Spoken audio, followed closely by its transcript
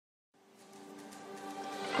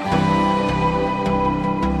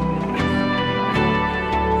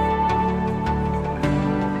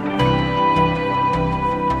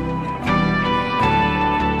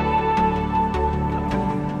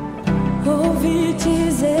Ouvi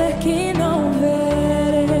dizer que não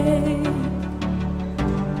verei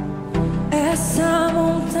essa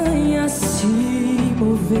montanha se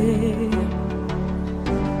mover,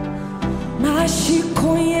 mas te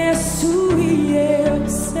conheço e eu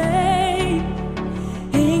sei,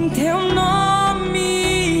 em teu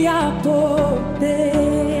nome há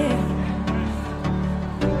poder.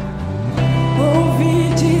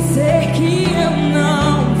 Ouvi dizer que eu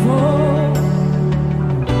não vou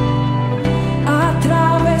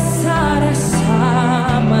atravessar essa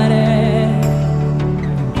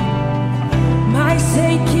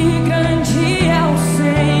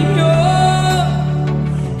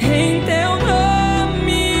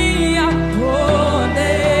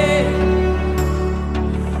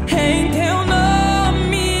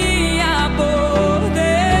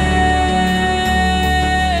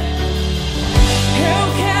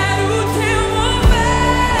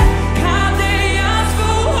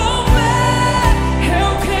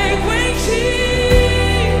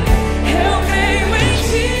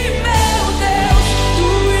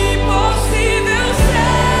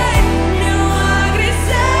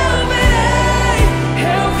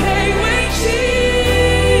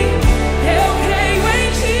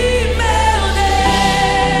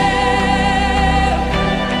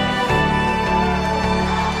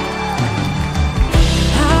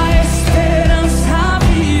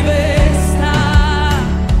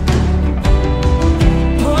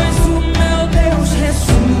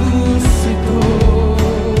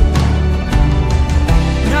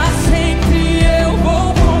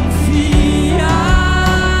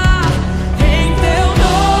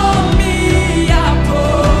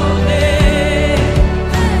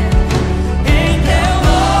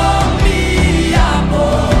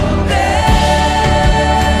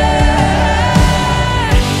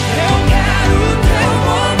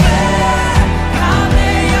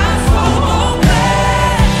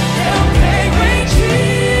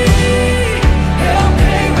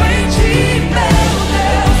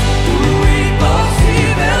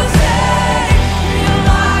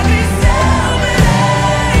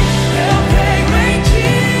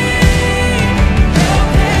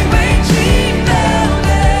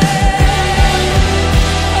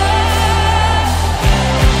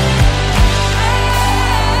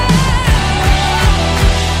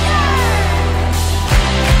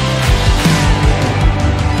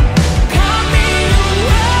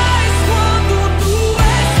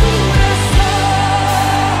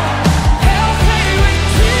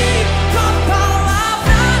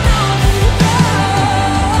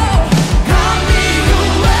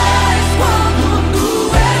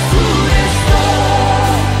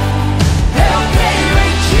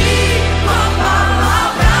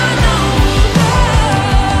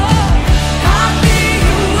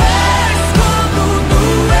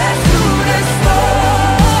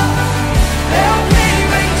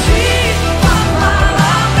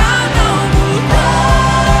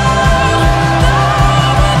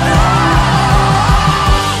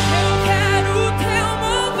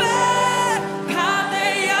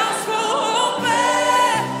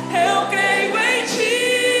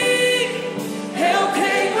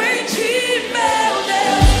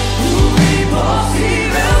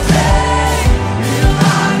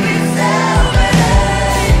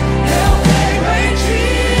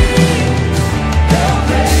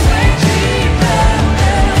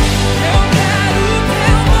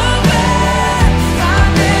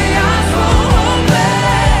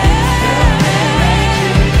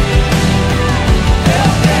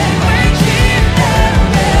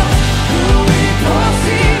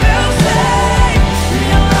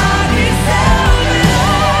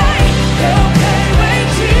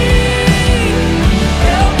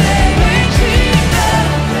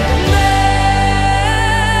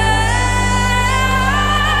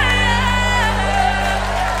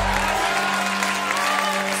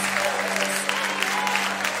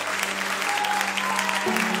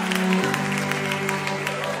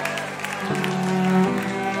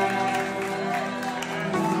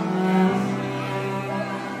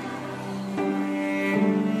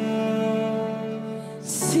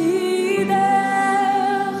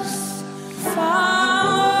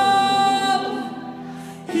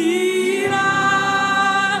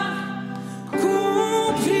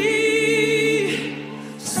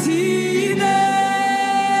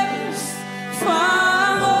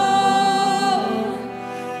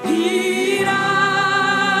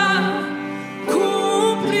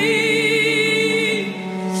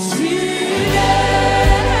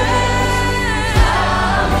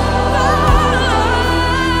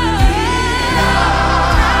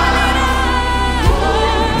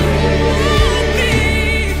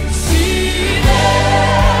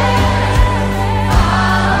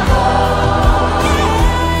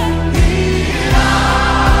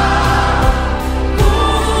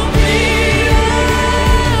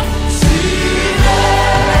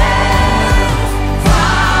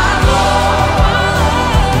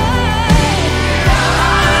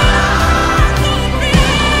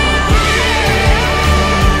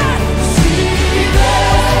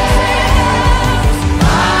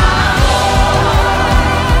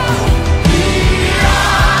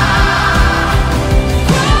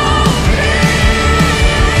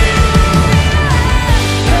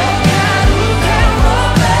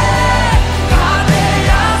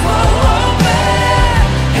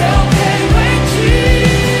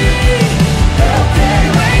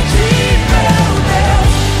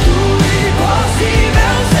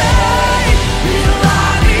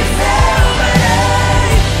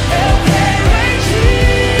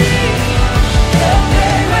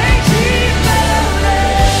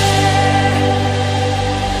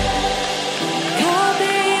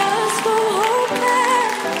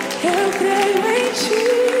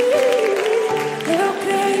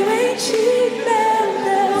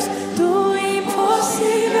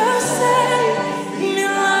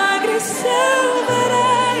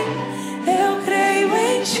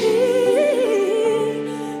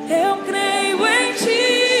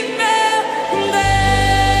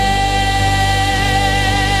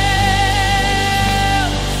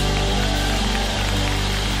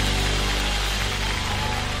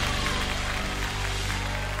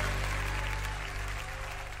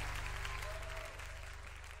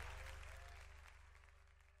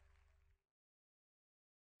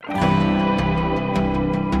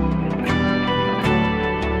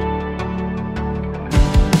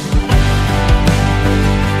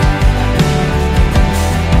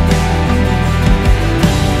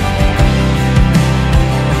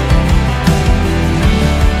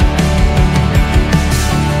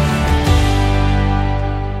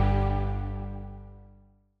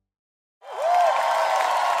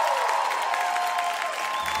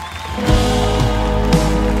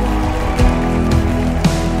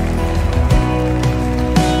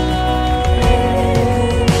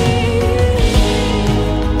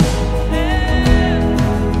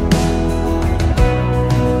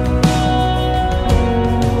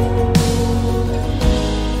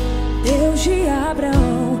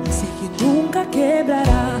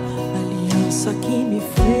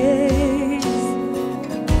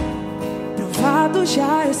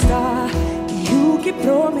Já está, que o que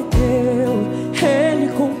prometeu Ele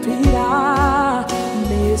cumprirá.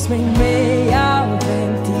 Mesmo em meio ao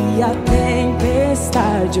vento e à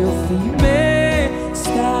tempestade, eu firme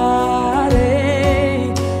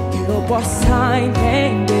estarei. Que eu possa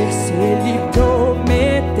entender, se Ele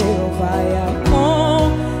prometeu, vai acontecer.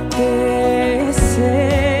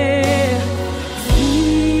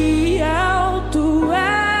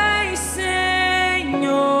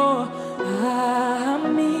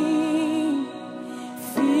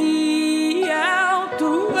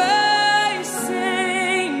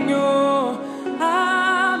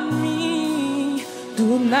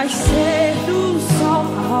 Nascer do sol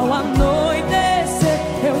ao anoitecer,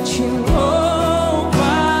 eu te louvarei.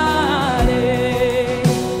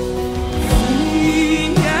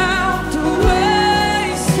 Fiel tu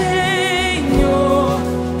és, Senhor,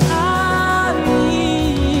 a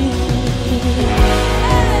mim.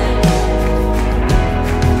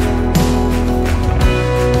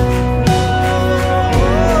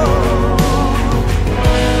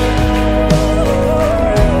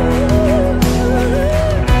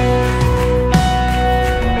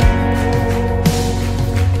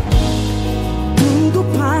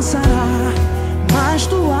 Mas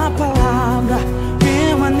tua palavra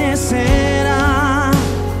permanecerá.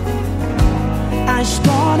 A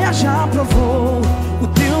história já provou o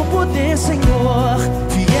teu poder, Senhor.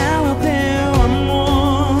 Fiel ao teu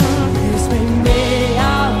amor. Mesmo em meio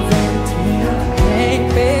ao vento e à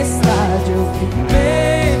tempestade, eu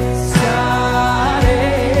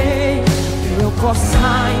estarei. Eu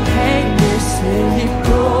possa entender, se Ele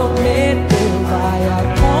prometeu, vai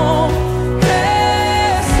acontecer.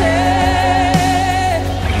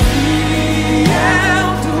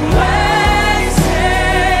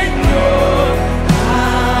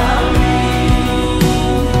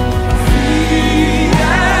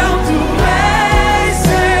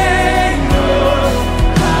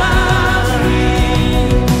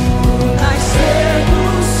 Nascer do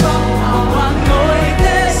sol ao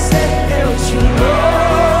anoitecer, eu te louvo.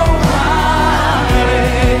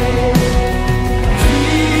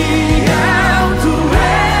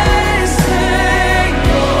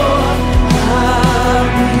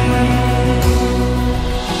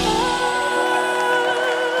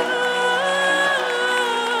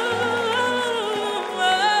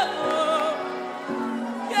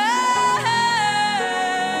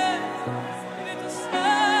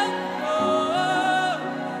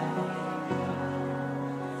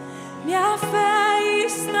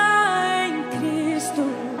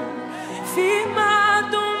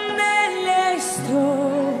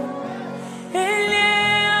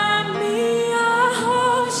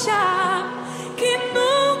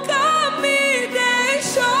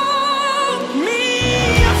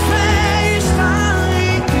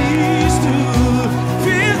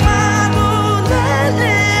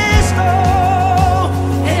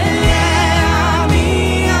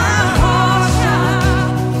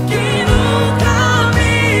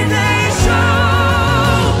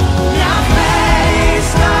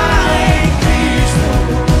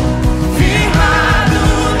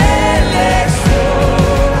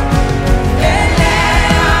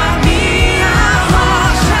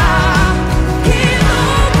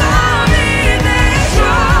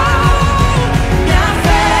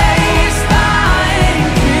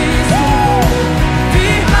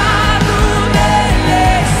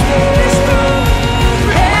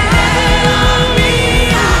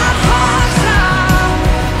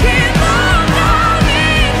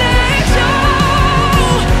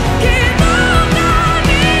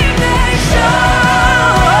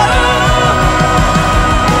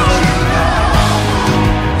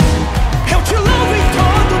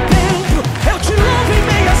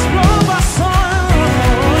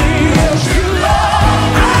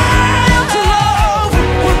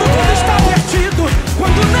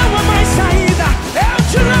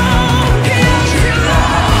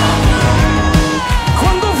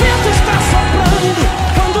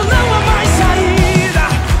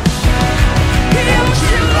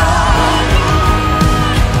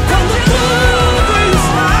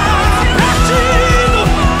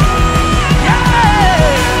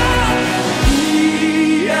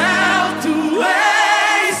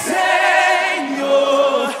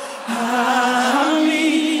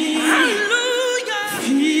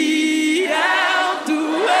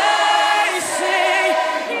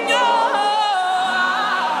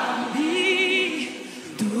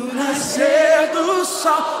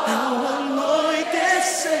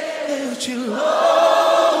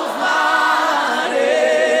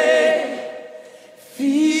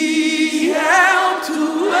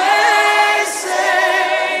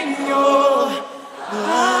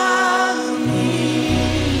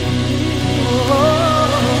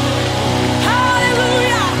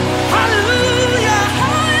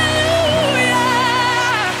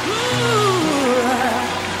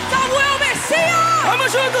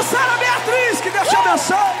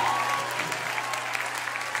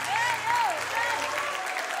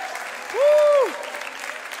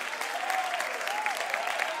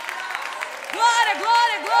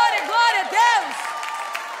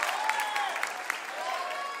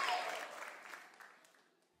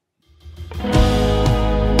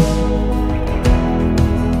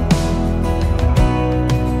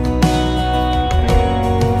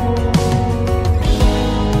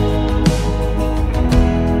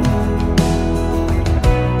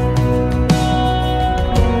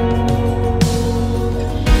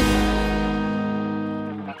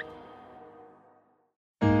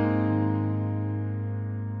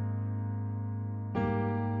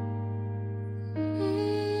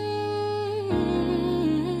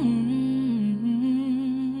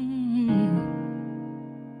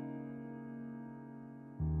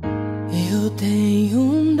 Eu tenho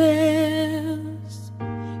um Deus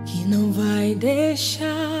que não vai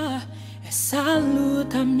deixar essa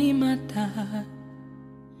luta me matar,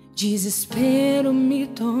 desespero me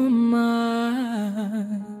tomar.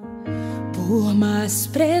 Por mais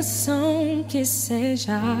pressão que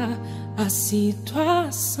seja a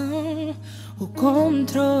situação, o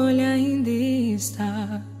controle ainda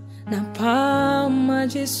está na palma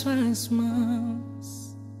de suas mãos.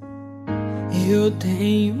 Eu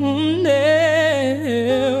tenho um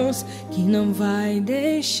Deus que não vai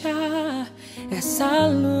deixar essa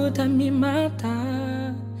luta me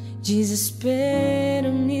matar,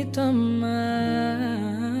 desespero me tomar.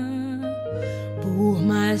 Por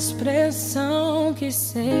mais pressão que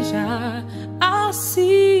seja a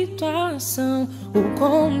situação, o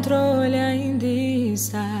controle ainda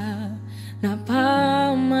está na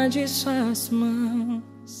palma de suas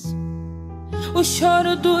mãos. O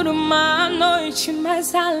choro dura uma noite,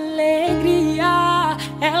 mas a alegria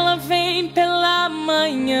ela vem pela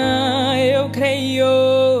manhã. Eu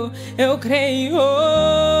creio, eu creio.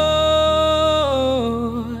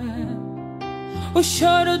 O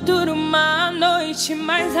choro dura uma noite,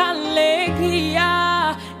 mas a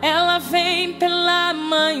alegria ela vem pela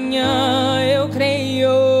manhã. Eu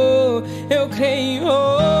creio, eu creio.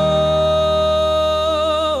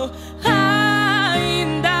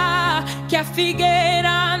 Ainda que a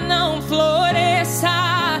figueira não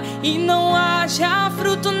floresça e não haja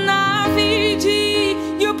fruto na vide,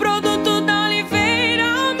 e o produto da oliveira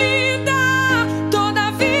aumenta,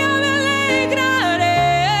 todavia me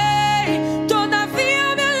alegrarei,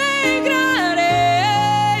 todavia me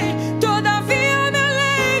alegrarei, todavia me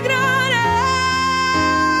alegrarei.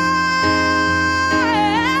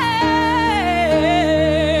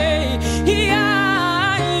 E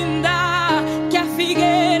ainda que a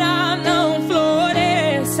figueira não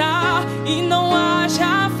floresça e não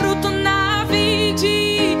haja fruto na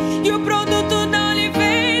vide, e o produto da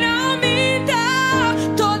oliveira aumenta,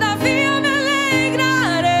 todavia me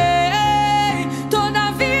alegrarei,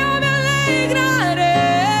 todavia me alegrarei,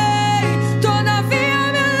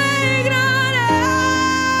 todavia me alegrarei.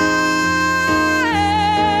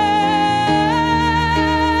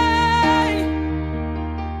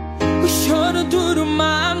 O choro dura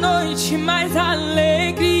uma noite, mas a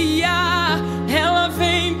alegria ela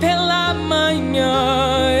vem pela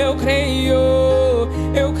manhã. Eu creio,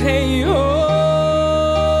 eu creio.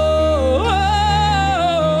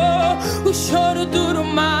 O choro dura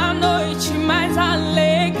uma noite, mas a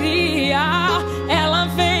alegria ela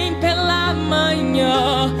vem pela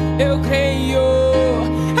manhã. Eu creio,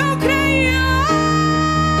 eu creio.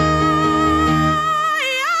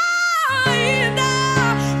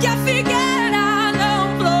 Ainda que a figueira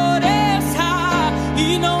não floresça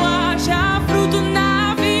e não haja fruto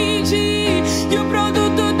na vide, e o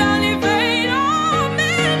produto da oliveira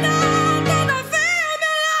aumenta, todavia me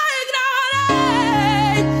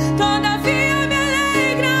alegrarei, todavia me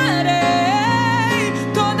alegrarei,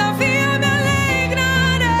 todavia me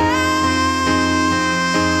alegrarei.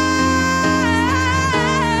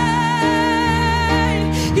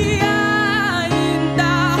 E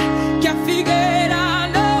ainda que a figueira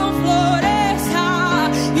não floresça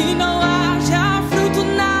e não haja fruto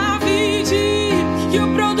na vide, e o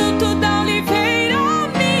produto da oliveira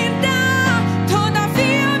aumenta,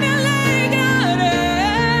 todavia me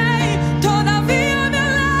alegrarei, todavia me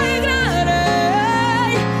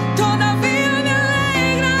alegrarei, todavia me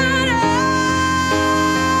alegrarei.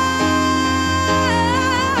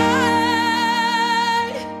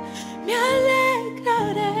 Me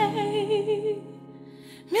alegrarei,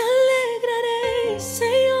 me alegrarei,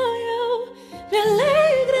 Senhor, eu me alegrarei.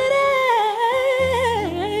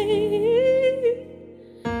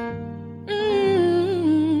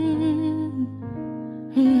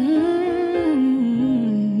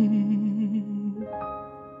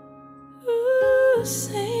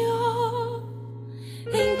 Senhor,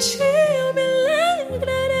 em ti eu me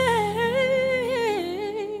alegrarei.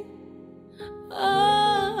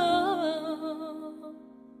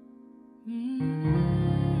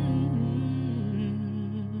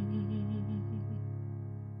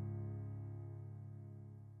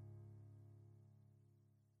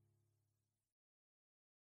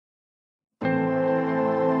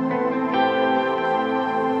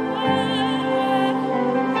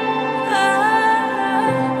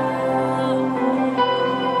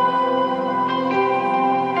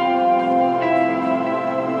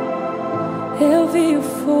 Eu vi o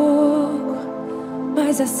fogo,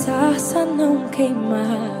 mas a sarça não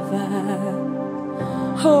queimava.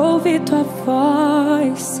 Ouvi tua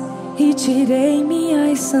voz e tirei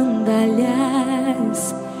minhas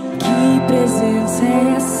sandálias. Que presença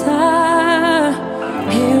é essa?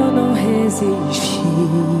 resistir.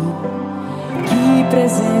 Que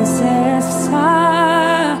presença é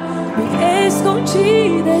essa? Me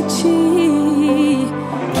escondi de ti.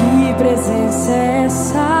 Que presença é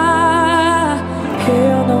essa?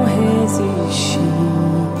 Eu não resisti.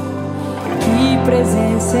 Que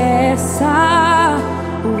presença é essa?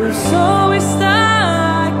 O eu sou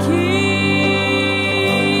está aqui.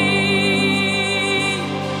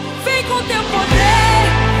 Vem com teu poder,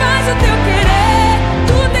 faz o teu querer.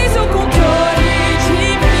 Tu tens o controle de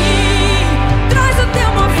mim. Traz o teu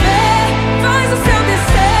mover, faz o céu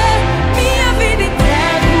descer. Minha vida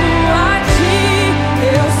entrego a ti.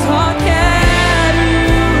 Eu só quero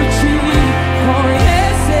te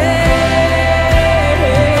conhecer.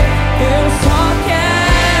 Eu só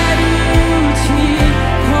quero te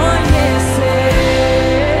conhecer.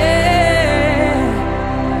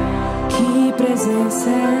 Que presença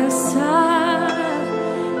é essa?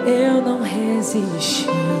 Eu não resisti.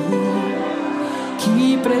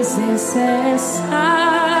 Que presença é essa?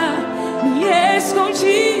 Me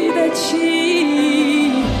escondi de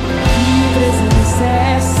ti. Que presença é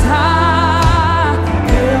essa?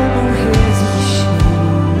 Eu não resisti.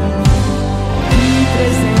 Que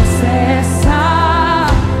presença é essa?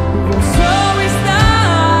 O eu sou está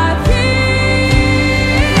aqui.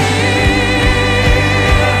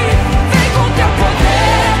 Vem com teu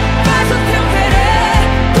poder, faz o teu querer.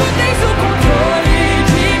 Tu tens o controle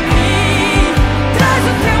de mim. Traz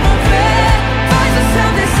o teu mover, faz o céu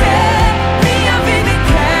descer. Minha vida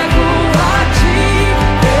entrego a ti.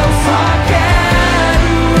 Eu só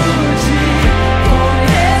quero te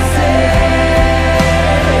conhecer.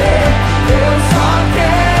 Eu só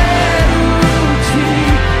quero te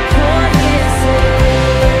conhecer.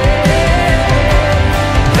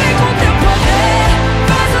 Vem com teu poder,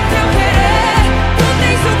 faz o teu querer. Tu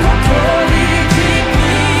tens o controle de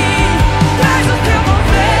mim. Traz o teu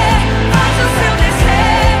mover, faz o céu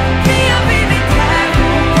descer. Minha vida entrego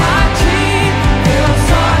a ti. Eu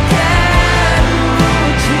só quero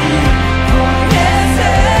te conhecer.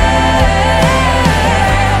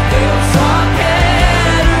 Eu só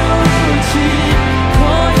quero te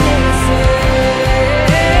conhecer.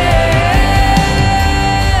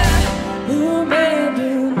 O medo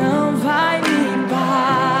não vai me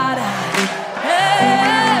parar.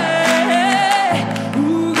 O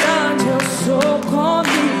grande eu sou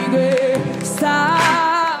comigo está.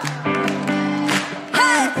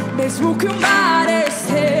 Mesmo que o mar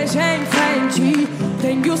esteja em frente,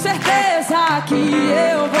 tenho certeza que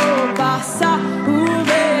eu vou passar. O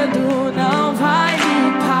medo não vai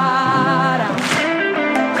me parar.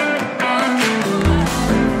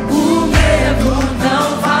 O medo não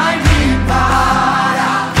vai me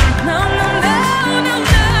parar. Não, não, não, não,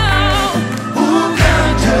 não. O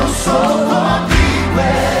grande eu sou comigo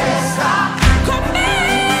está.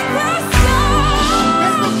 Comigo está.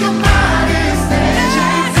 Mesmo que o mar esteja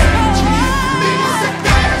em frente, tenho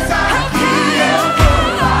certeza que eu vou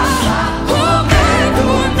passar. O medo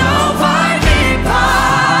não vai me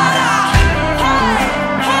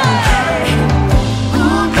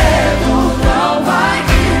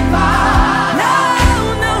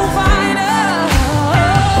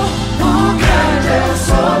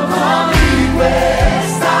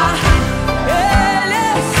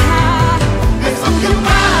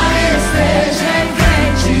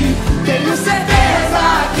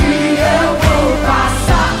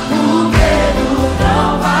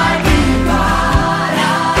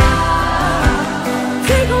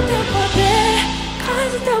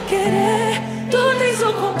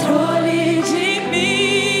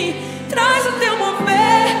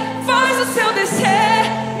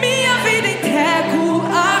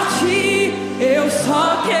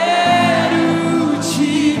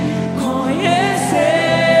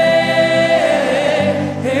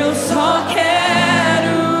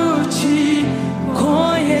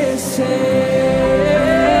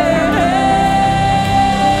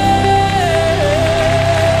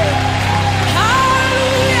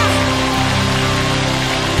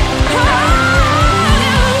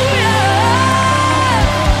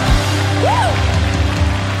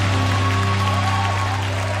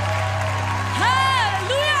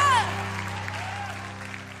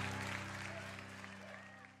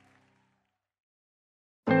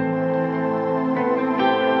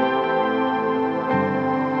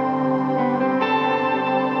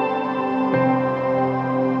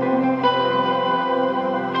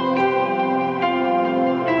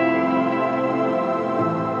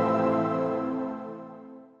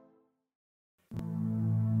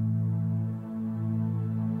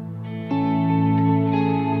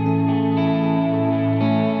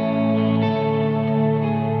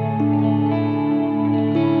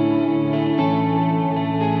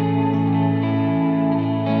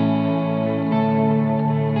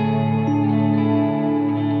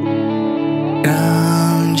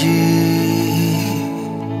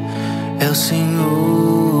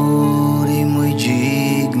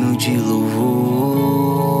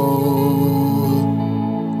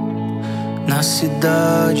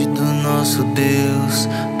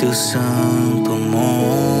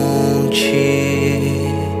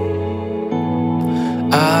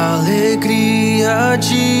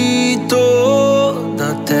de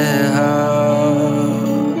toda a terra.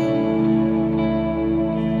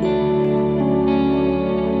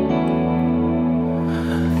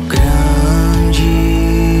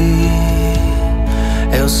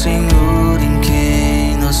 É o Senhor em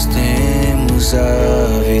quem nós temos a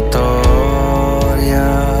vitória,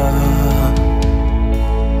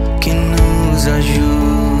 que nos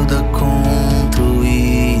ajuda contra o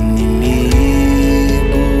inimigo.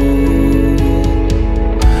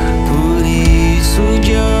 Por isso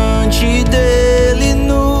diante dele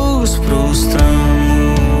nos prostramos.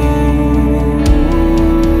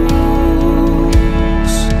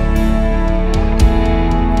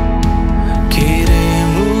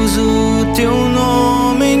 Teu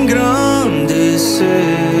nome engrandecer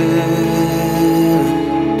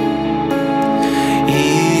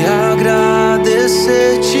e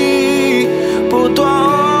agradecer-te por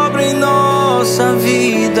tua obra em nossa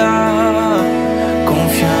vida.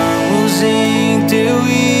 Confiamos em teu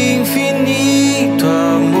infinito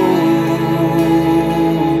amor,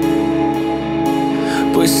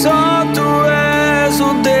 pois só tu és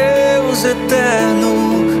o Deus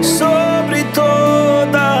eterno sobre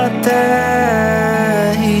toda a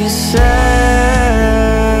terra e céus.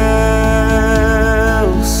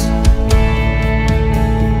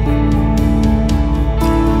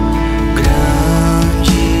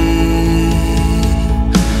 Grande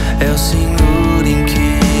é o Senhor em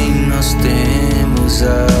quem nós temos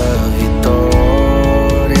a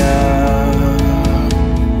vitória,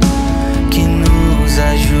 que nos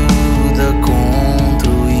ajuda contra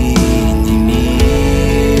o inimigo.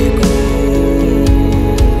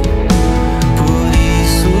 Por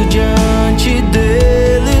isso diante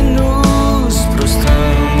dele nos prostramos.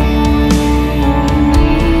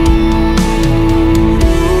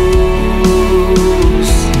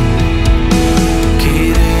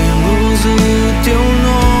 Queremos o teu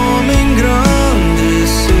nome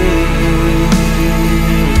engrandecer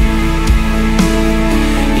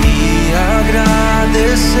e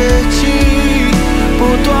agradecer-te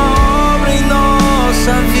por tua obra em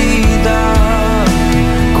nossa vida.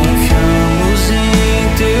 Confiamos em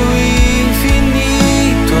teu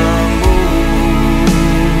infinito amor,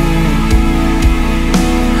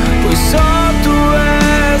 pois só tu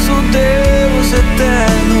és o Deus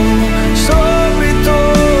eterno sobre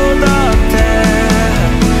toda a terra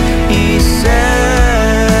e céus.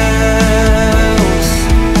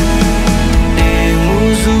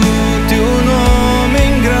 Temos o teu nome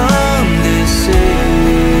engrandecer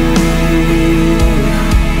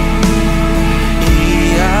e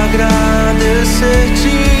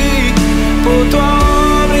agradecer-te por tua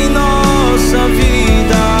obra em nossa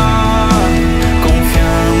vida.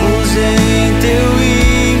 Confiamos em teu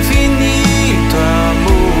infinito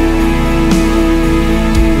amor,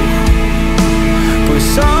 pois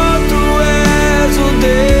só tu és o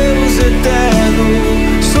Deus eterno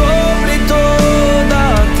sobre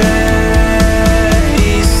toda a terra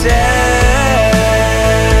e céus.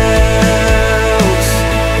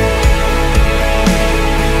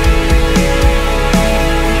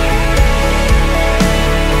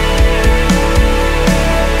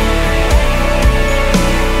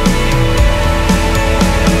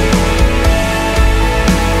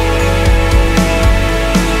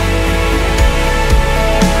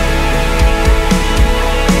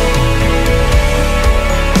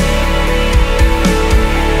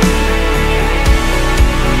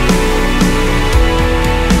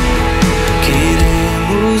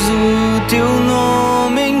 Queremos o teu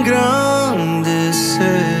nome engrandecer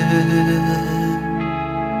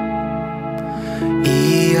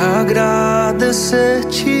e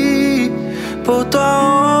agradecer-te por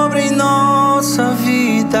tua obra em nossa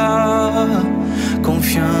vida.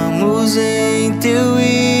 Confiamos em teu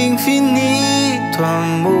infinito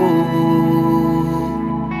amor,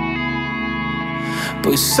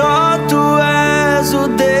 pois só tu és o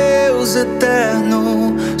Deus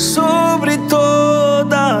eterno sobre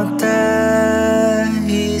toda a terra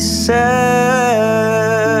e céus.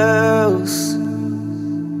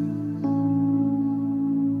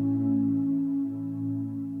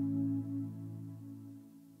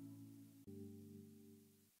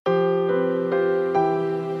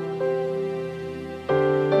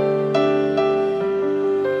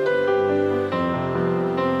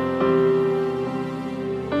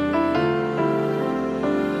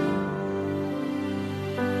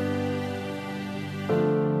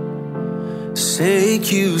 Sei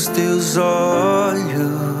que os teus olhos,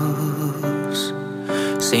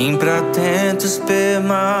 sempre atentos,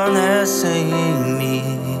 permanecem em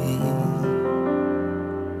mim,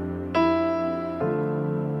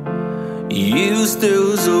 e os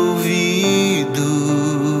teus ouvidos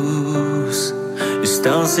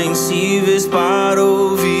estão sensíveis para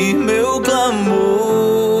ouvir meu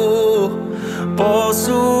clamor.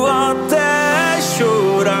 Posso até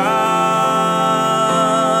chorar,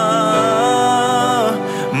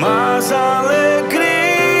 mas a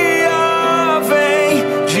alegria vem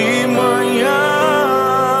de manhã.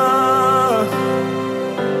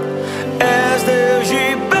 És Deus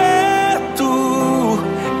de perto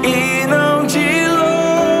e não de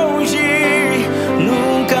longe,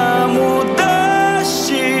 nunca mudastes,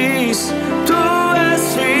 tu és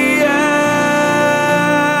fiel.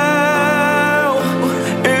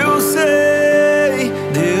 Eu sei,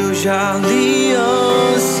 Deus de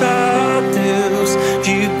aliança, Deus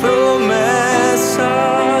de promessas,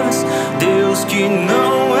 Deus que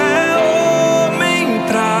não é homem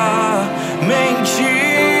pra mentir.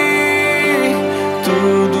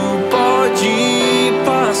 Tudo pode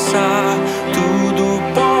passar, tudo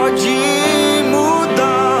pode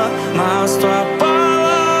mudar, mas tua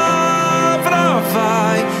palavra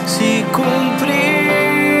vai se cumprir.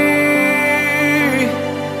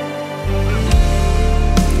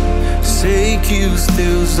 Sei que os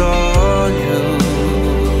teus olhos,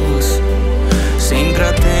 sempre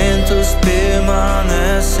atentos,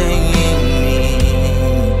 permanecem em mim.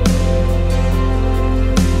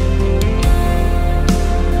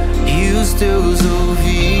 E os teus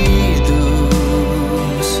ouvidos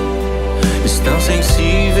estão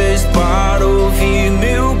sensíveis para ouvir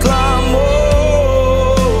meu clamor.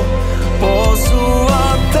 Posso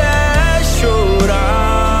até chorar,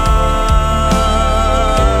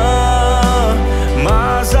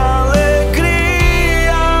 mas a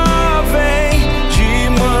alegria vem de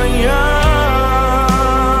manhã.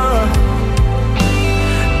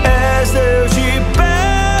 És Deus de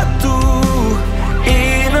perto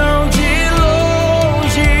e não de longe,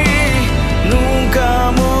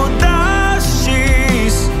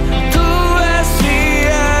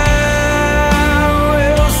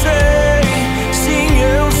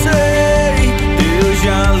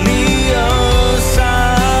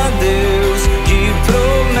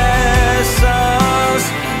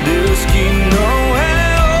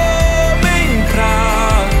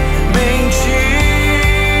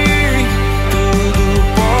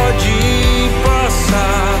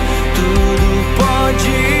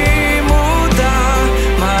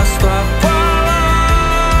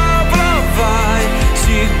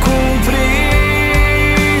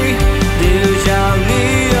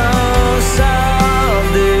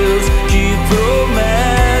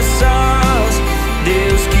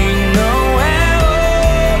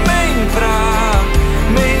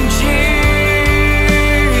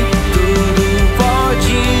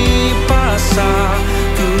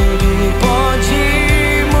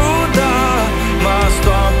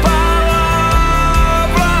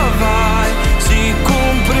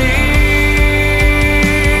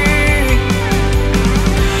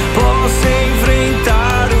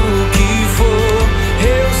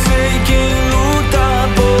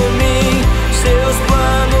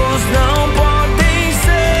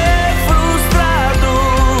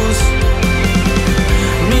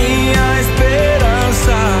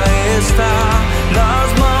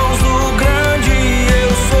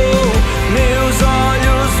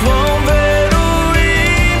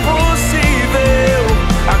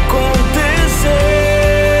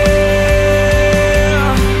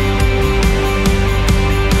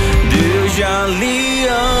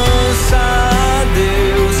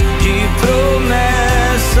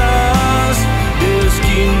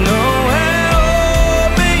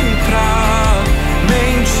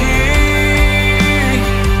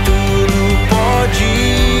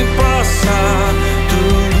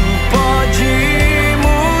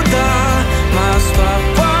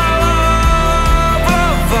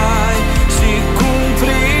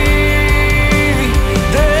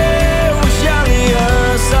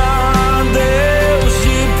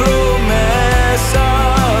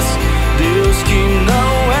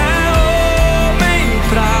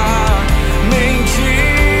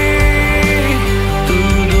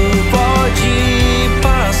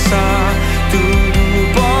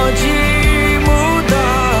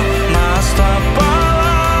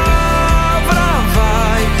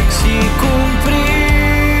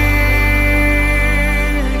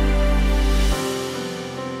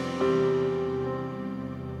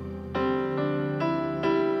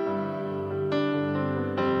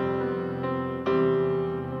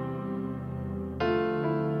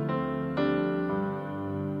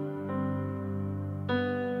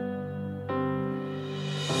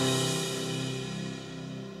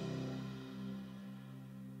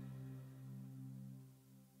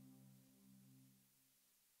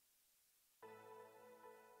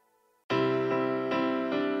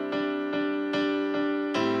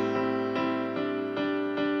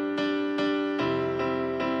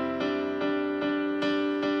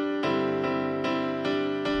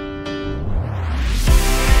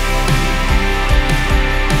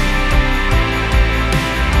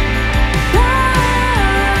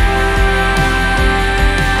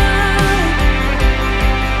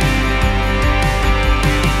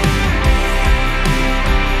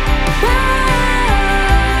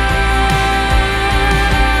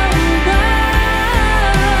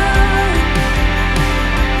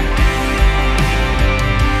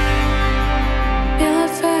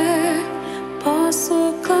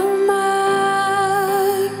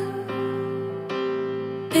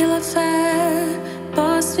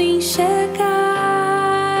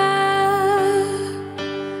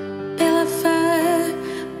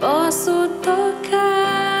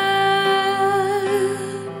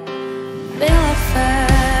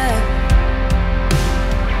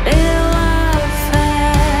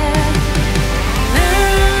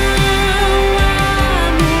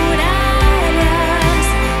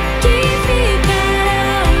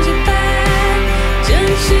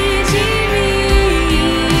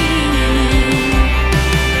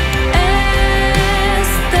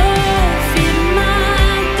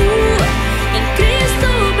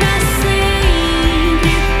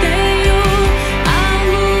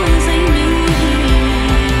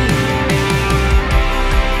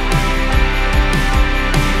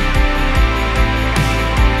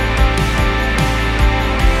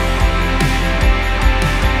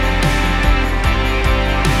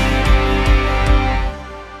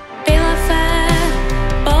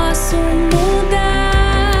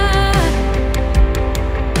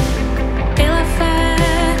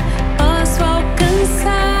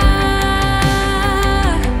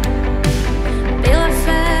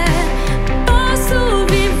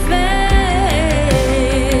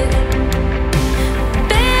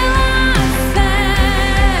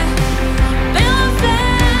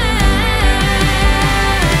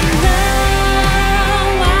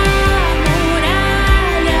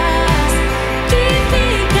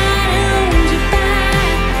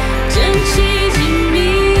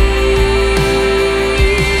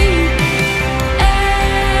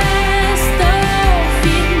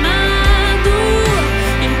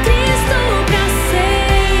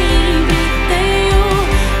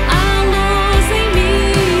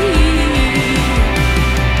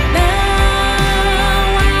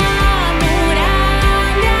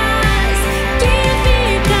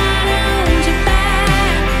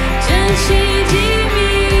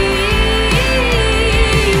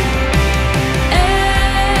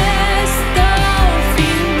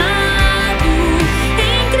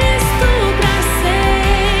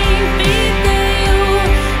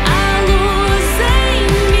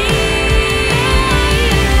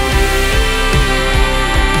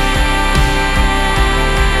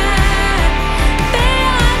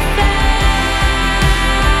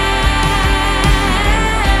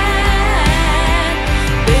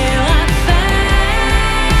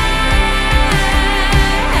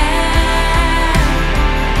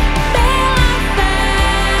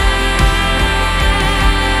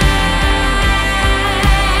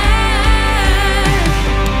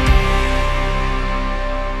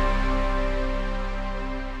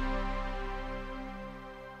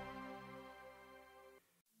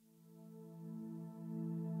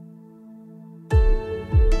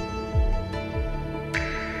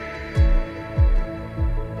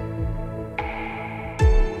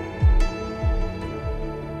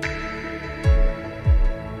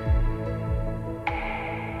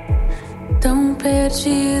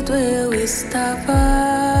 perdido eu estava,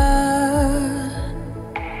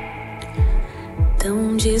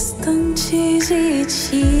 tão distante de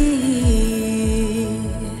ti.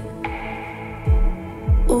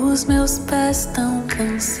 Os meus pés tão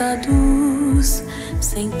cansados,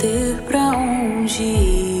 sem ter pra onde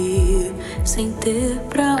ir, sem ter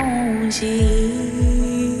pra onde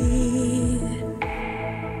ir.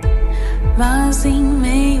 Mas em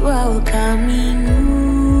meio ao caminho,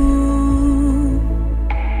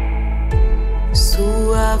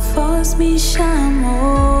 sua voz me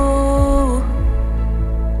chamou,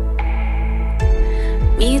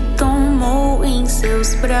 me tomou em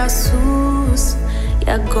seus braços. E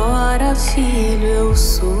agora, filho, eu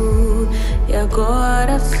sou. E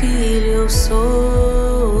agora, filho, eu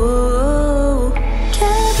sou.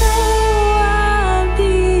 Quebrou o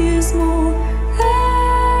abismo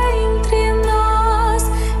entre nós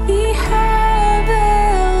e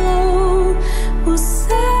revelou o seu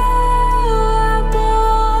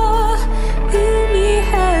amor e me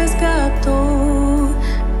resgatou,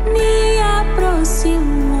 me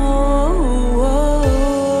aproximou.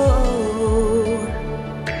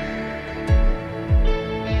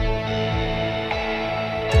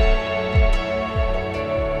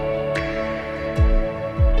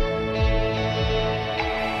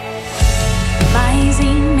 Me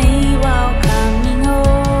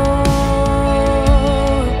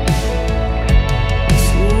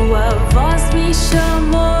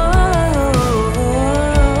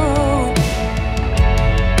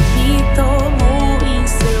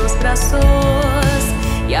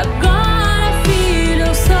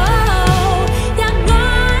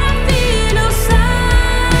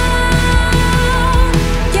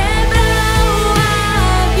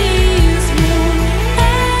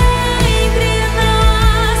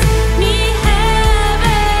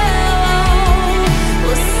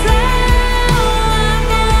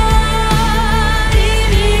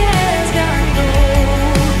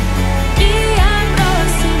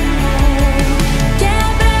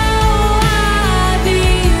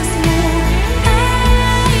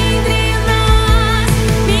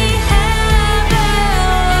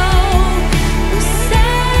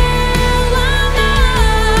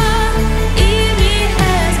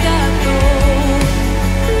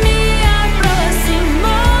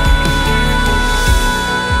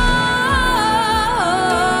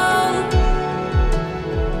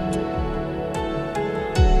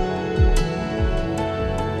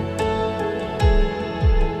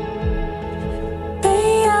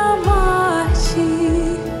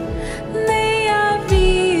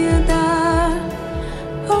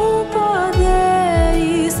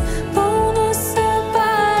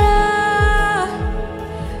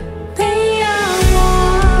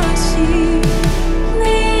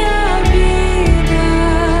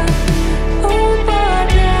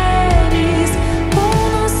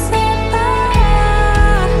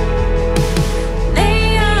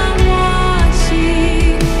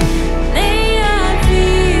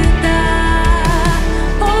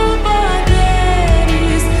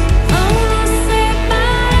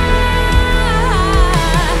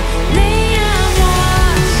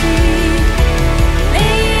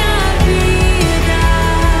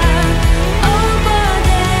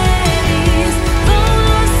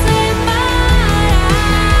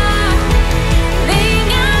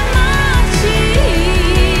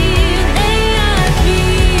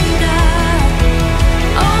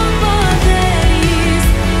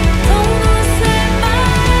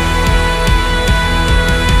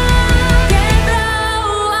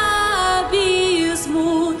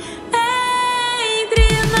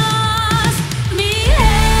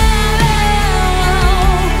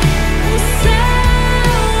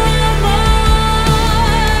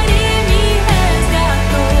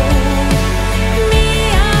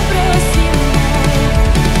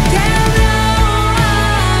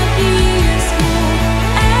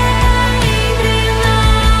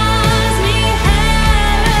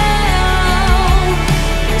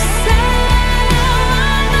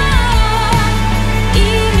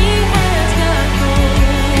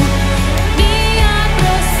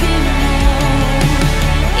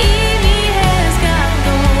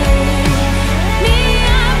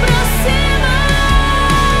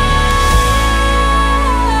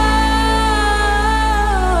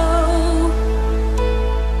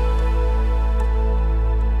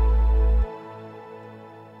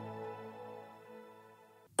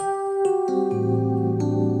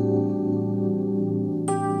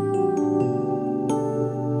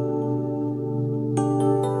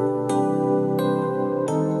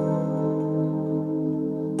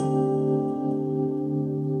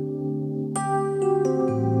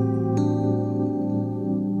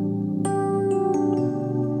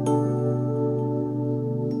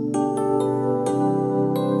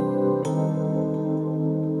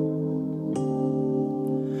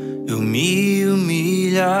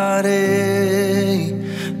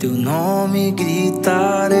nome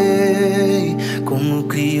gritarei, como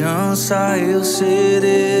criança eu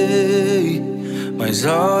serei. Mas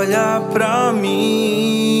olha pra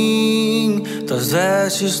mim, tuas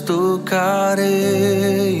vestes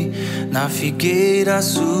tocarei, na figueira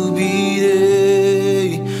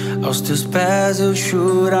subirei, aos teus pés eu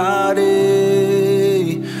chorarei.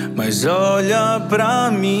 Mas olha pra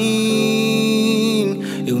mim,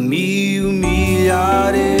 eu me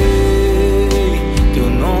humilharei, teu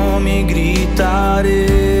nome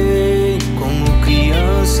gritarei, como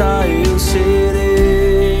criança eu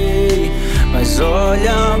serei. Mas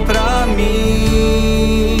olha pra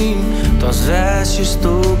mim, tuas vestes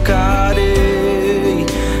tocarei,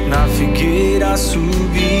 na figueira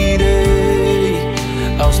subirei,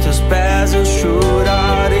 aos teus pés eu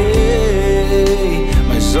chorarei.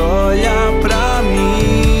 Mas olha pra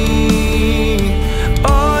mim,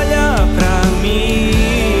 olha pra mim,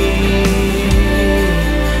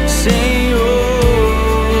 Senhor,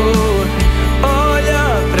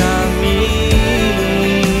 olha pra mim.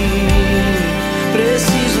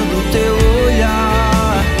 Preciso do teu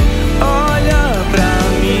olhar, olha pra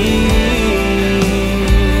mim,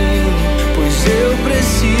 pois eu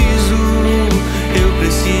preciso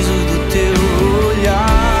do teu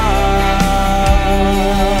olhar.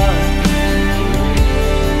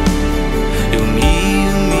 Eu me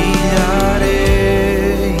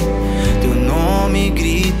humilharei, teu nome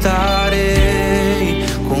gritarei,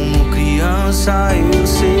 como criança eu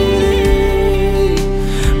serei.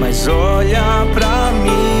 Mas olha pra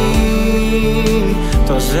mim,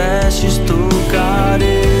 tuas vestes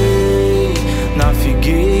tocarei, na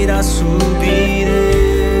figueira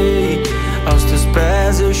subirei, aos teus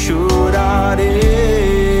pés eu chorarei.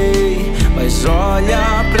 Mas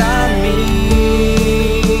olha pra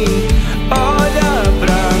mim, olha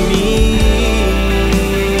pra mim,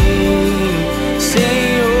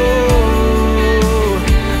 Senhor,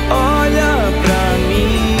 olha pra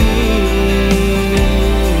mim,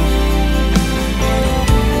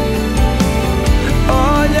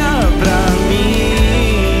 olha pra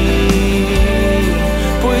mim,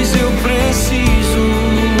 pois eu preciso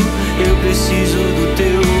do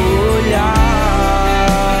teu olhar.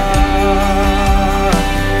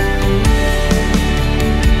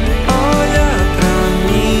 Olha pra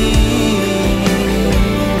mim,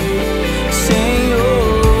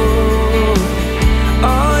 Senhor,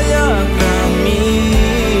 olha pra mim.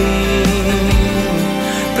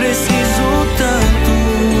 Preciso tanto,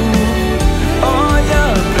 olha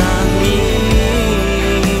pra mim.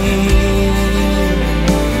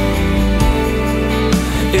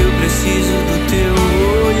 Eu preciso do teu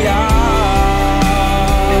olhar.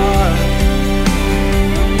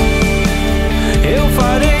 Eu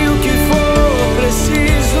farei o que for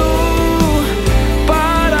preciso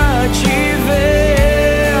para te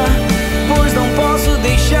ver, pois não posso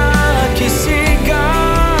deixar que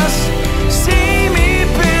sigas sem me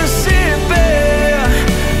perceber.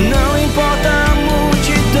 Não importa a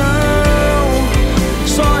multidão,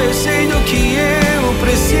 só eu sei do que eu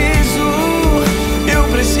preciso. Eu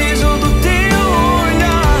preciso do teu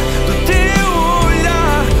olhar, do teu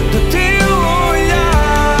olhar, do teu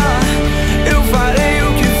olhar. Eu farei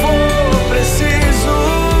o que for preciso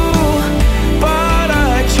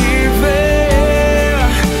para te ver,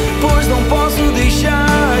 pois não posso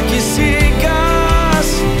deixar que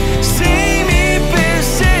sigas sem me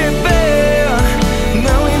perceber.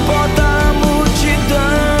 Não importa a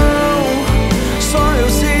multidão, só eu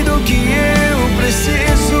sei do que eu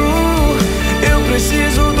preciso. Eu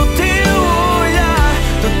preciso do teu olhar,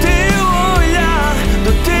 do teu olhar,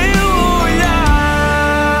 do teu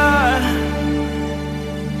olhar.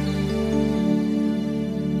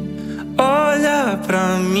 Olha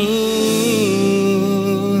pra mim,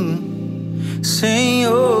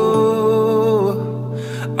 Senhor,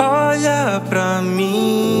 olha pra mim.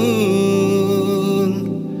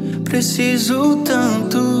 Preciso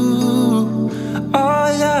tanto,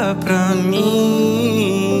 olha pra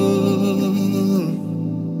mim,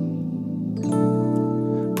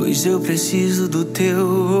 pois eu preciso do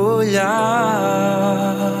teu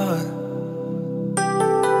olhar.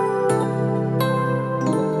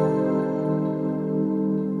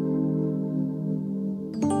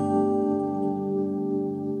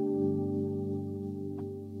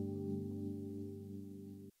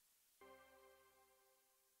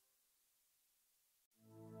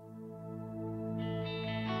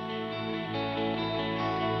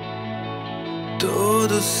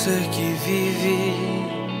 Todo ser que vive,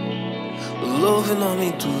 louve o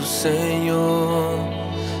nome do Senhor.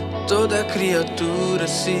 Toda criatura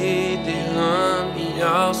se derrame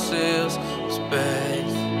aos seus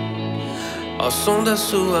pés. ao som da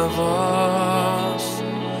sua voz,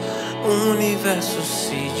 o universo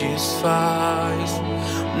se desfaz.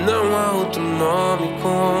 Não há outro nome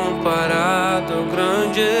comparado ao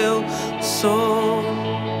grande eu sou.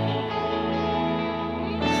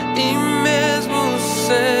 E mesmo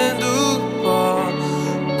sendo pó,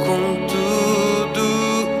 com tudo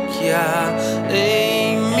que há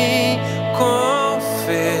em mim,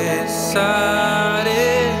 confessarei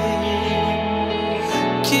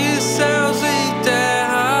que céus e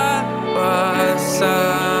terra passarão,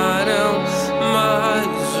 mas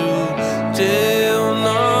o teu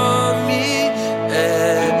nome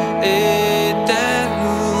é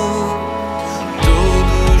eterno.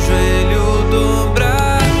 Todo joelho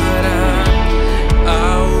dobrará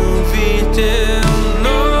ao ouvir teu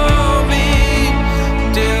nome,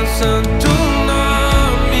 teu santo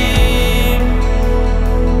nome.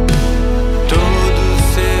 Todo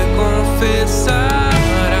ser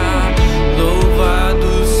confessará,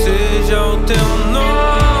 louvado seja o teu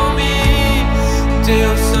nome,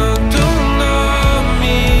 teu santo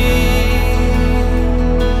nome.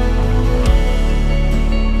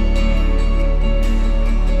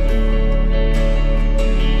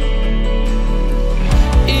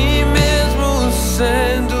 E mesmo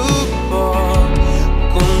sendo pó,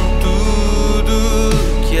 com tudo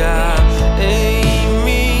que há em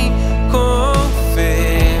mim, confessarei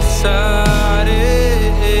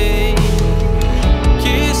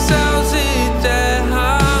que céus e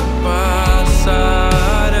terra passarão,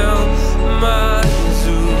 mas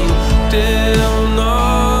o teu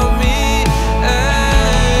nome é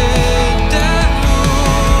eterno.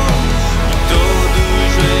 Todo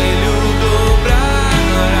joelho dobrará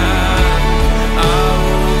ao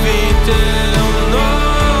ouvir teu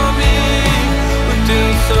nome, o teu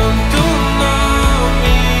santo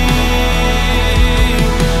nome.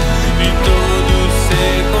 E todo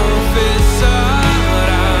ser confessará,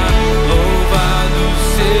 louvado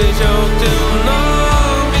seja o teu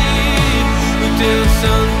nome, o teu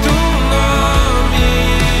santo nome.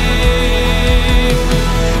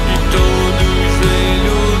 E todo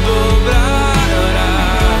joelho dobrará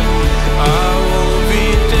ao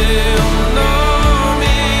ouvir teu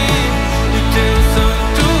nome, o teu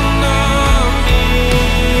santo nome.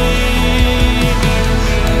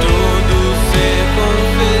 Todo ser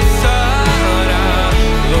confessará,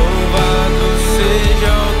 louvado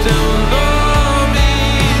seja o teu nome,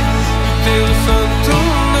 o teu santo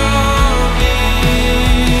nome.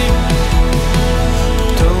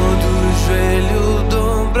 Todo joelho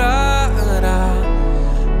dobrará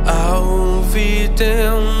ao ouvir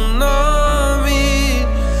teu nome,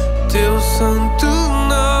 teu santo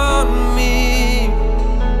nome.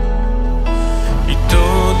 E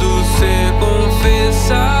todo ser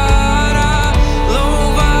confessará,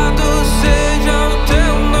 louvado seja o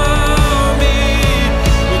teu nome,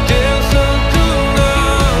 o teu santo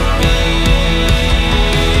nome.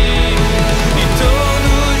 E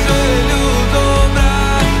todo joelho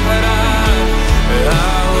dobrará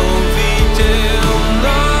ao ouvir teu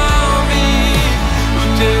nome, o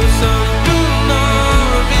teu santo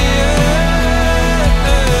nome.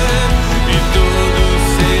 E todo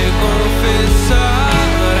ser confessará,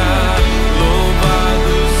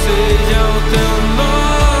 louvado seja o teu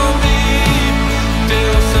nome,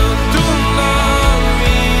 teu santo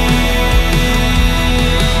nome.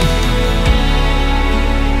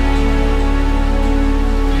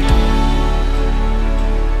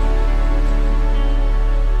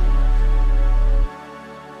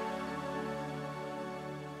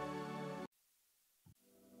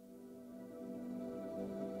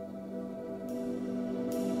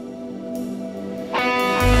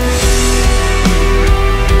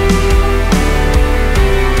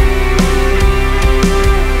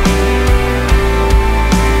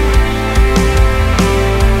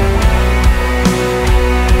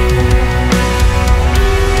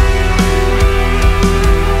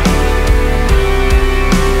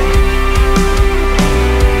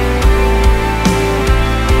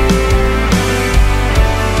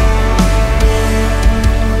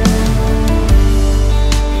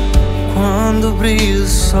 Quando brilha o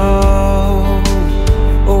sol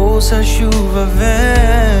ou se a chuva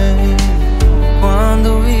vem,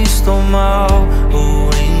 quando estou mal ou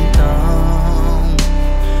então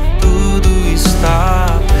tudo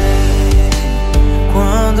está bem.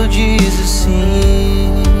 Quando dizes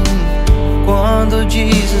sim, quando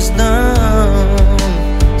dizes não,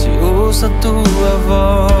 se ouça a tua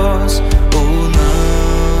voz ou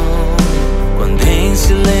não. Quando em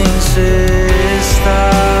silêncio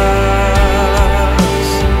estás,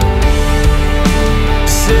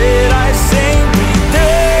 serás sempre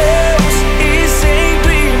Deus.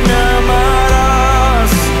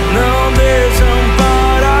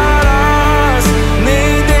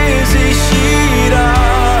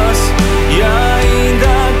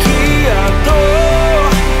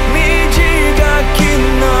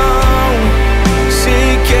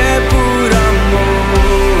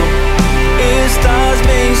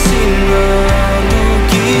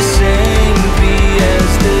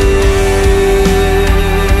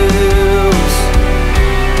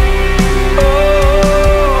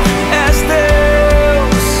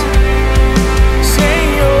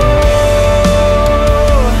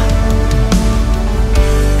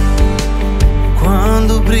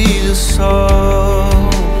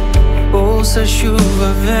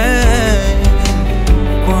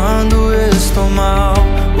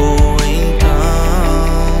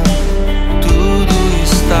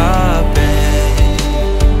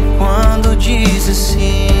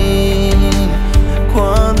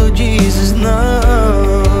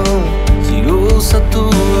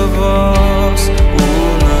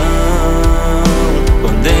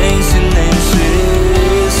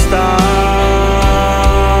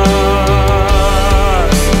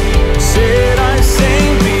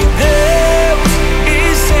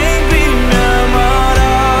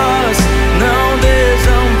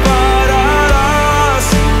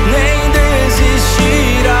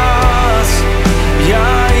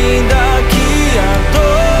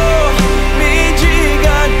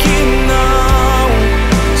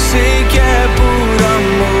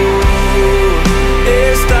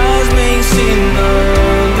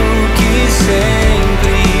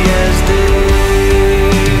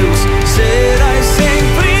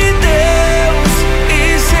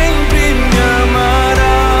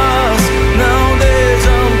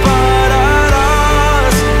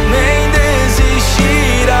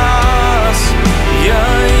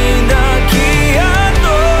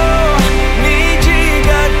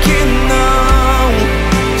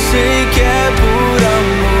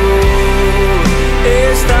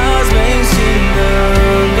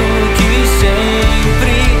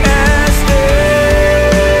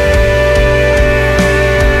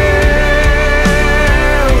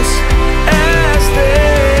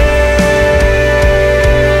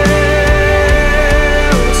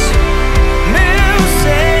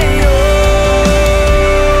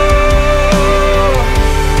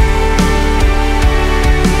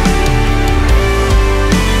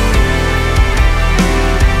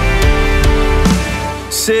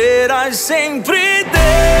 serás sempre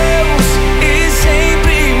Deus e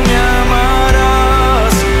sempre me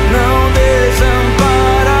amarás. Não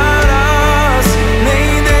desampararás,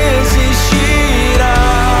 nem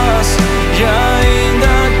desistirás. E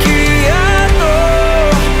ainda que a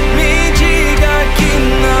dor me diga que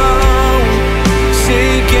não,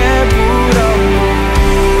 sei que é por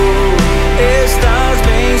amor. Estás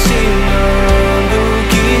me ensinando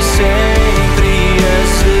que sempre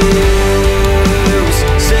és Deus.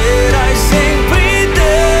 Serás sempre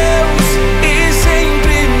Deus e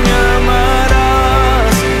sempre me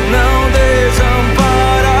amarás. Não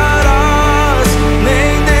desampararás,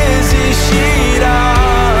 nem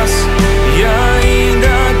desistirás. E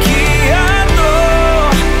ainda que a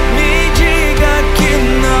dor me diga que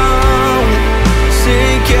não,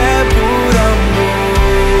 sei que é por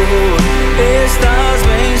amor. Estás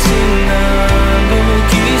me ensinando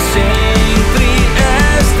que sempre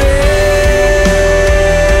és Deus.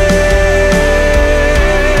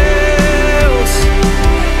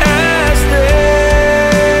 És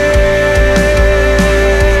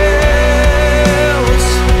Deus,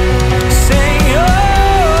 Senhor.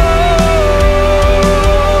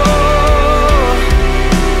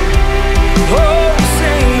 Oh,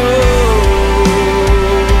 Senhor.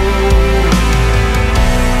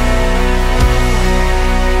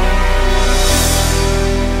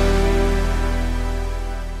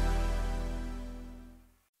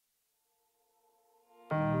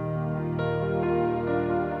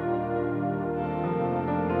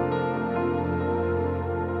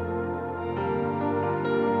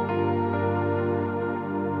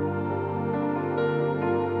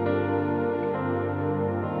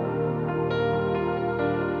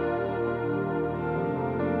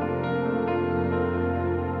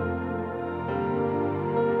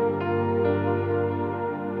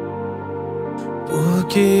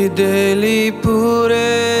 Porque dele, por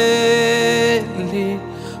ele,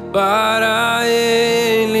 para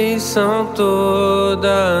ele são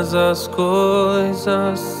todas as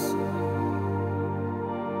coisas.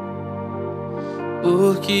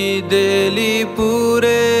 Porque dele, por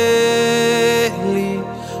ele,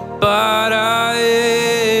 para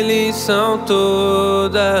ele são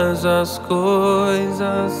todas as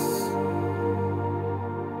coisas.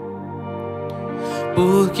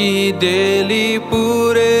 Porque dele,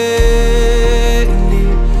 por ele,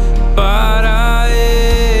 para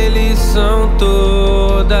ele são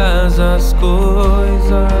todas as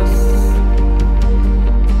coisas.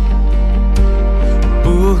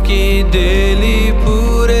 Porque dele,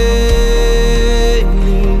 por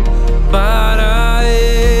ele, para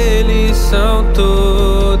ele são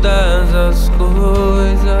todas as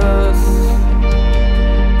coisas.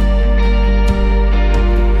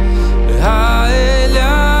 A ele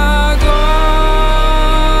a glória,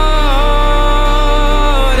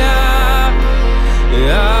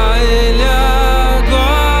 a ele a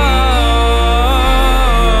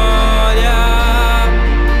glória,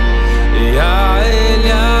 e a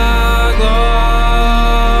ele a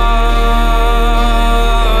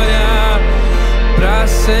glória, pra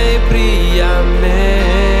sempre,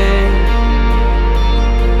 amém.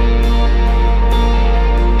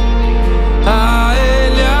 A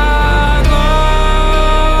ele a glória,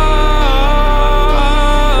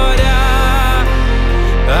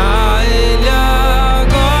 a ele a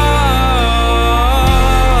glória,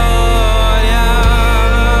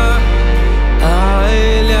 a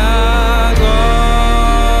ele a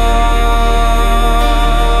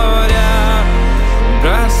glória,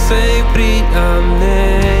 pra sempre,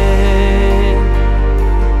 amém.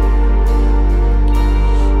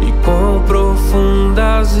 E quão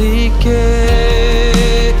profundas riquezas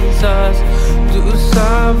do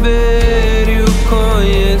saber e o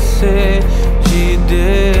conhecer de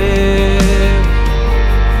Deus.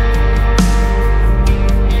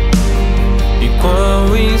 E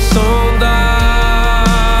quão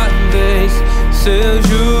insondáveis seus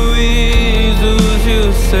juízos e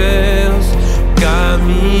os seus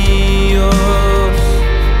caminhos.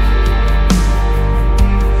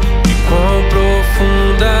 E quão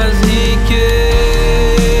profundas riquezas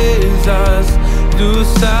do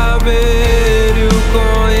saber e o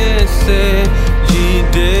conhecer de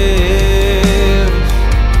Deus.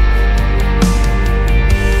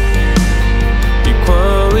 E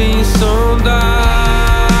quão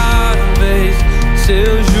insondáveis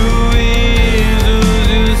seus juízos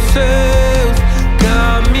e os seus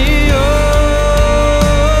caminhos.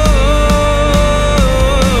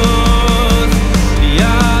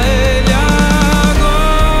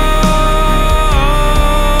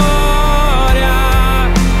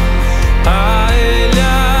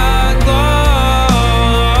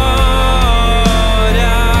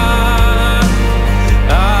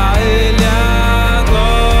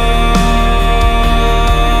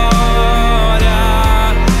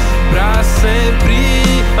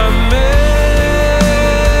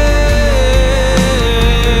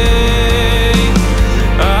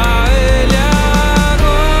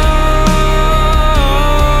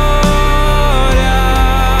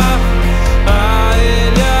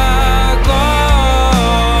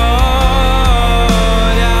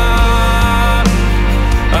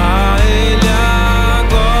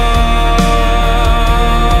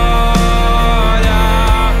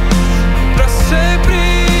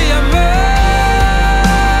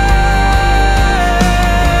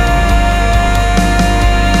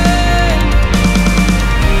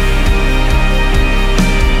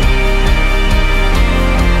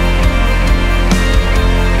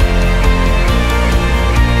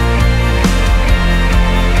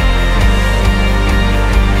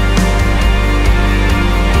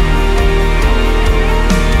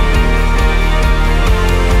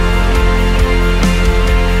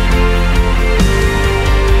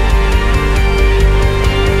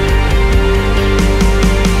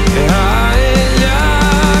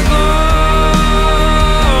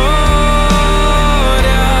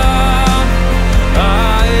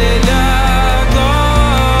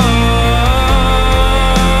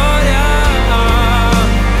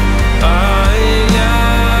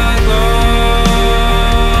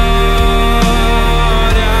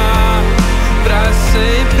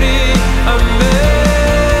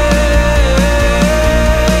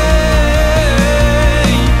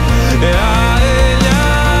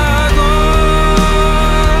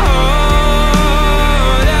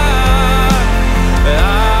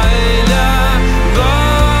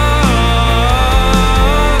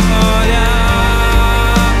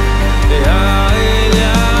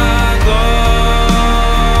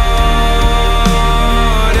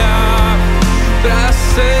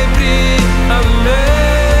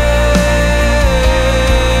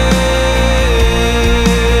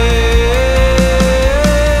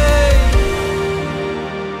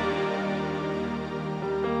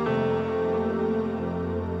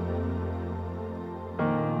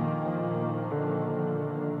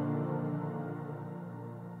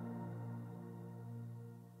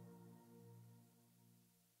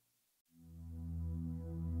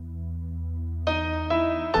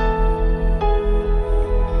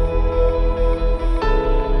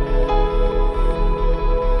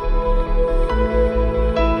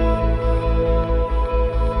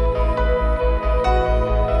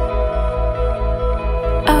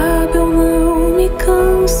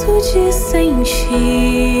 canso de sentir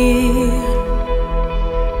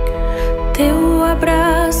teu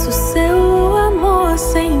abraço, seu amor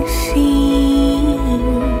sem fim.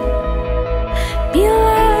 Me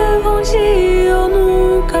leva onde eu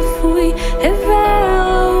nunca fui,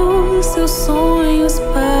 revela os seus sonhos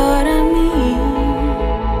para mim.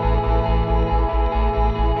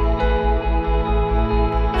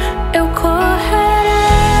 Eu correrei,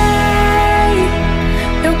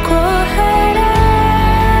 eu correrei.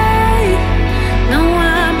 Não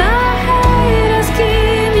há barreiras que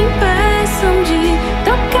me impeçam de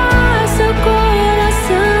tocar seu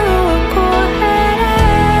coração. Eu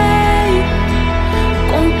correrei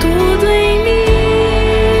com tudo em mim.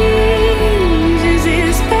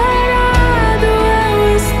 Desesperado eu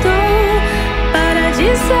estou para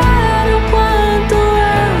dizer o quanto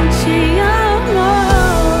eu te amo.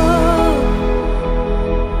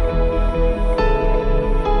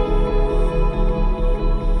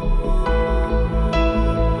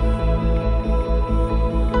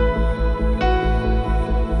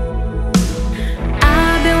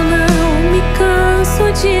 Eu não me canso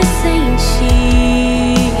de sentir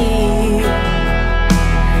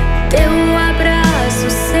teu abraço,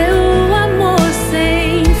 seu amor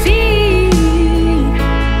sem fim.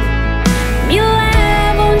 Me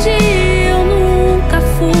leva onde eu nunca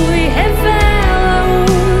fui, revela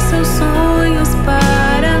os seus sonhos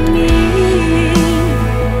para mim.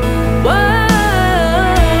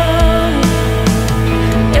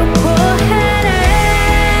 Eu correrei,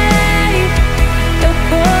 eu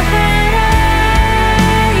correrei.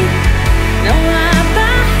 Não há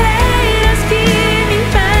barreiras que me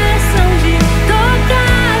impeçam de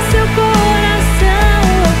tocar seu coração.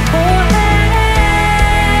 Eu correrei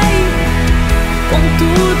com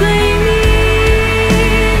tudo em mim.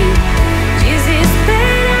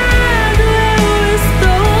 Desesperado eu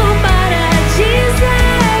estou para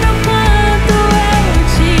dizer o quanto eu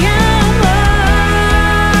te amo.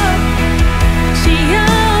 Te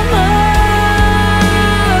amo,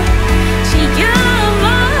 te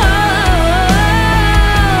amo,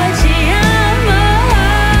 te amo,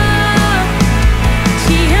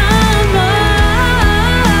 te amo,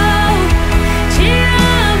 te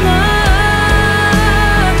amo,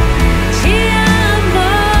 te amo.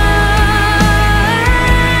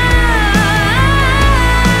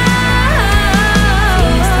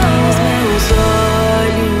 Estão os meus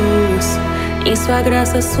olhos em sua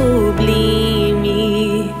graça sublime.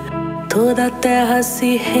 Toda a terra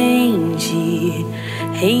se rende,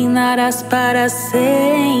 reinarás para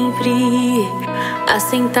sempre,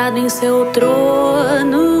 assentado em seu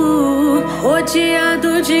trono,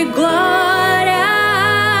 rodeado de glória.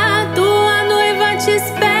 Tua noiva te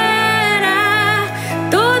espera,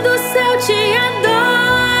 todo o céu te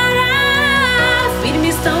adora.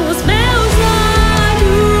 Firmes estão os meus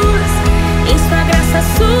olhos em sua graça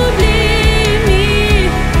sublime.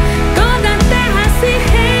 Toda a terra se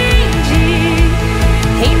rende,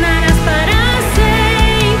 reinarás para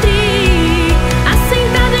sempre,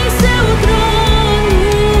 assentado em seu trono,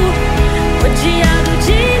 rodeado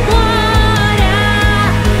de glória.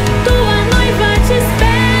 Tua noiva te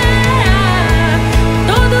espera,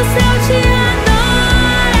 todo o céu te adora.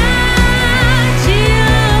 Te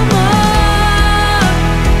amo,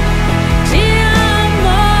 te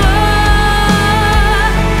amo,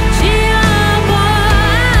 te amo,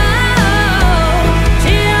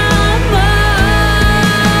 te amo, te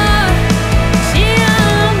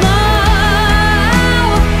amo,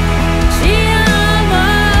 te amo,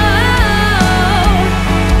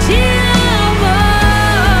 te amo,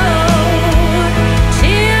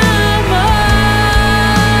 te amo.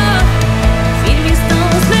 Firmes estão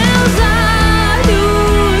os meus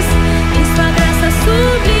olhos em sua graça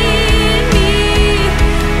sublime.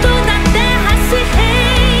 Toda a terra se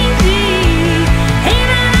rende,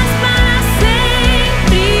 reinarás para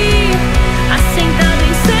sempre, assentado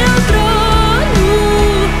em seu trono,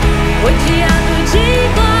 rodeado de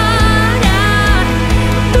glória.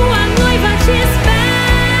 Tua noiva te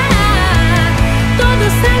espera, todo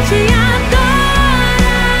o céu te adora.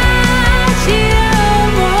 Te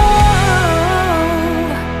amo.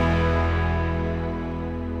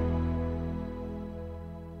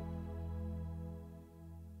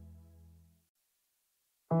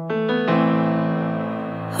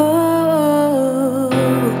 Oh,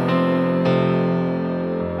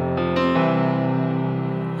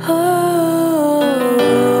 oh, oh.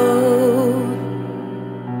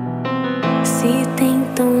 Se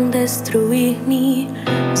tentam destruir-me,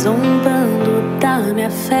 zombando da minha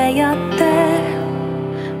fé e até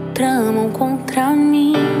tramam contra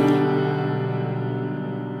mim.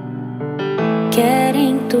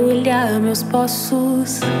 Querem entulhar meus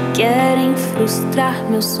poços, querem frustrar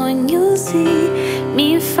meus sonhos e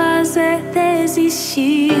me fazer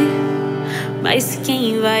desistir. Mas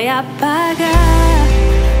quem vai apagar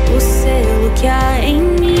o selo que há em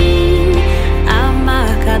mim, a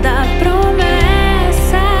marca da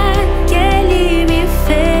promessa que Ele me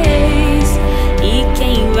fez? E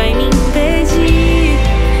quem vai me impedir?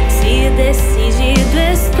 Se decidido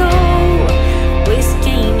estou, pois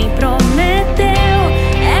quem me prometeu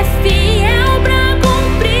é fiel pra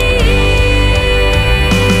cumprir.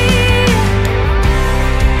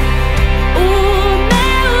 O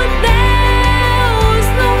meu Deus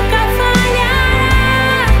nunca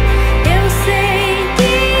falhará. Eu sei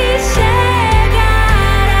que chegará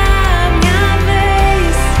minha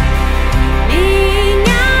vez,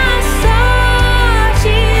 minha sorte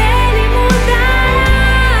Ele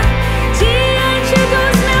mudará diante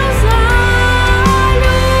dos meus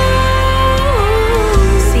olhos.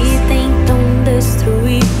 Se tentam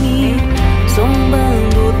destruir-me,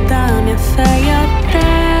 zombando da minha fé e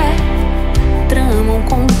até tramam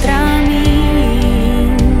contra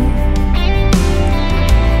mim.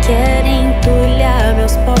 Querem entulhar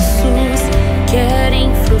meus poços,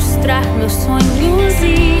 querem frustrar meus sonhos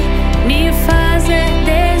e me fazer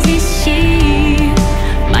desistir.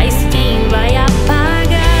 Mas quem vai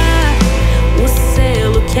apagar o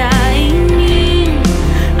selo que há em mim,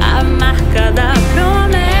 a marca da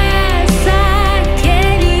promessa que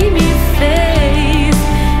Ele me fez?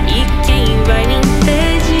 E quem vai me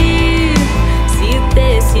impedir? Se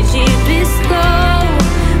decidido estou,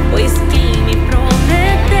 pois quem me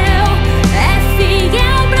prometeu é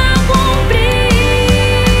fiel pra cumprir.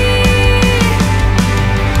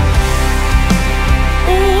 O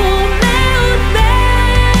meu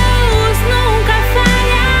Deus nunca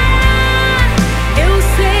falhará. Eu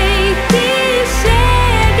sei que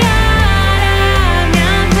chegará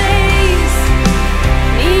minha vez,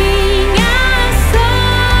 minha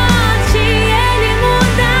sorte Ele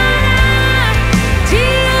mudará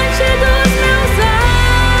diante dos meus olhos.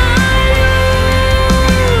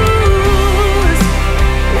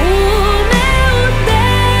 O meu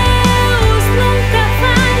Deus nunca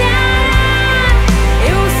falhará.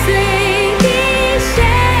 Eu sei que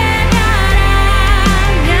chegará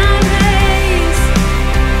minha vez,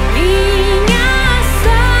 minha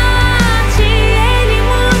sorte Ele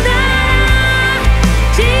mudará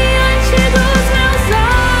diante dos meus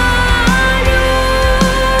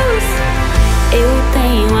olhos. Eu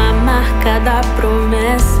tenho a marca da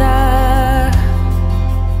promessa.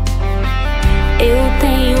 Eu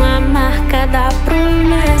tenho a marca da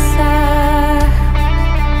promessa.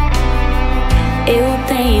 Eu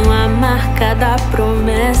tenho a marca da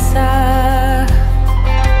promessa.